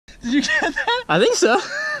Did you get that? I think so.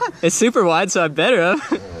 It's super wide, so I better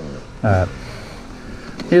have. Alright.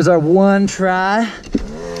 Here's our one try.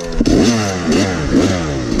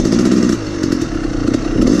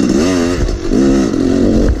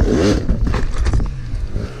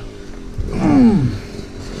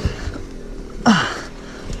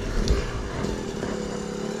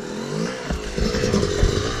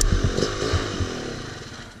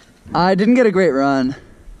 I didn't get a great run.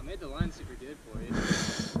 I made the line super good for you.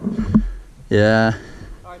 Yeah.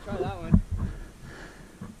 Alright, try that one.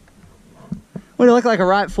 Would it look like a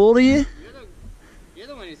right full to you? You're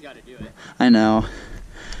the one who's got to do it. I know.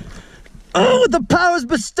 Oh, the powers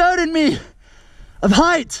bestowed in me of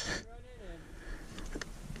height.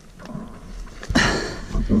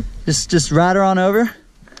 Just ride her on over.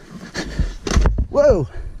 Whoa.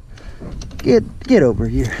 Get over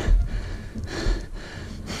here.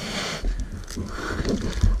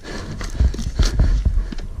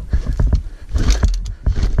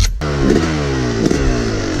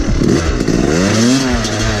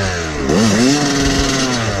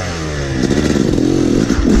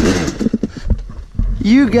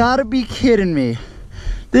 You gotta be kidding me.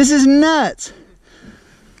 This is nuts.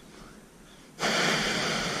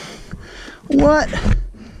 What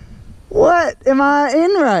am I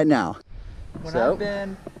in right now? When So, I've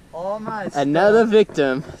been all my stuff, another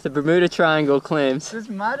victim, the Bermuda Triangle claims. this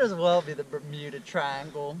might as well be the Bermuda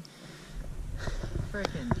Triangle.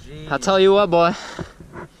 Freaking G. I'll tell you what, boy.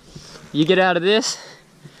 You get out of this,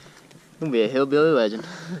 you're gonna be a hillbilly legend.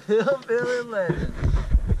 Hillbilly legend.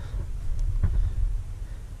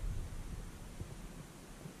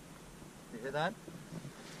 You hear that?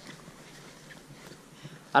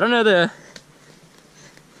 I don't know the...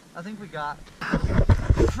 I think we got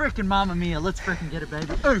freaking Mamma Mia. Let's freaking get it,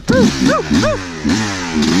 baby. Ooh.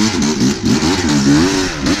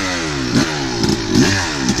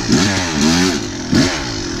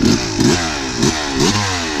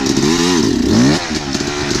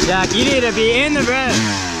 Jack, you need to be in the road.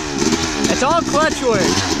 It's all clutch work.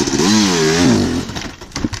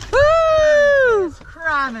 Woo! It's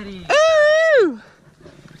criminy. Ooh!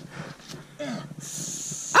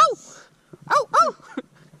 Ow! Ow! Ow!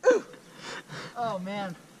 Oh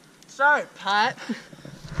man. Sorry, Pat.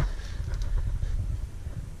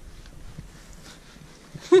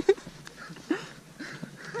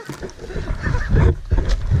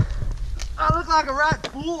 I look like a right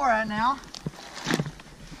fool right now.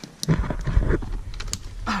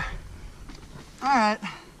 Alright.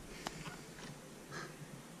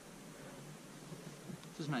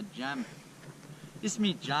 This is my jam. This is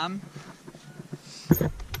me jam.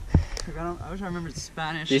 I wish I remembered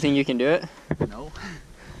Spanish. Do you think you can do it? No.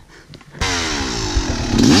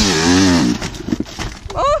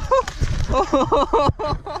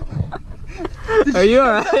 Are you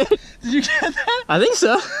alright? Did you get that? I think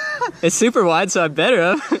so. It's super wide, so I better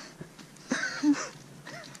have.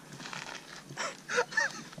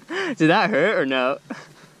 Did that hurt or no?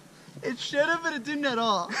 It should have, but it didn't at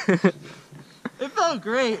all. It felt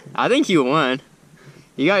great. I think you won.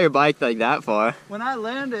 You got your bike like that far. When I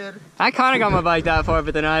landed, I kind of got my bike that far,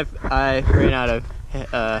 but then I ran out of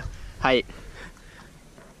height.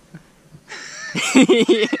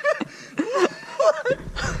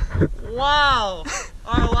 wow.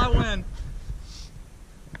 Alright, well, I win.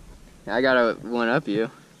 I gotta one up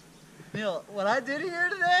you. Neil, what I did here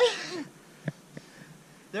today,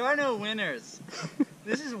 there are no winners.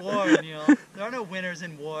 This is war, Neil. There are no winners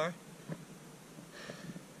in war.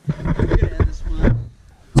 We're gonna end this one.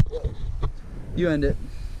 You end it.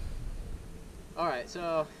 Alright,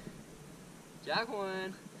 so Jack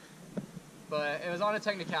won, but it was on a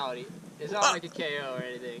technicality. It's not like a KO or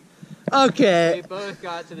anything. Okay. We both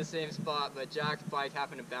got to the same spot, but Jack's bike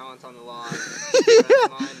happened to balance on the log.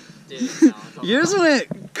 Mine didn't balance on Yours the log.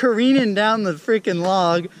 went careening down the freaking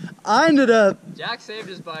log. I ended up. Jack saved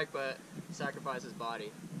his bike, but sacrificed his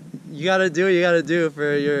body. You gotta do what you gotta do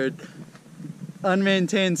for your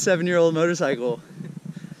unmaintained 7-year-old motorcycle.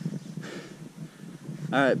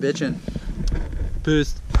 Alright, bitchin'.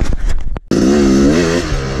 Boost.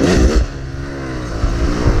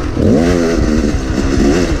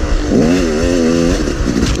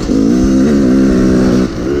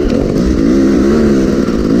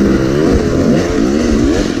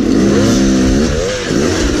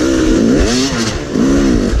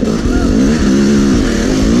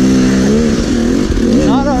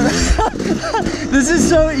 This is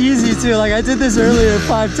so easy too, like I did this earlier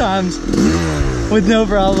 5 times with no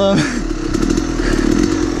problem.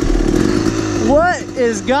 What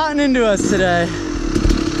is gotten into us today?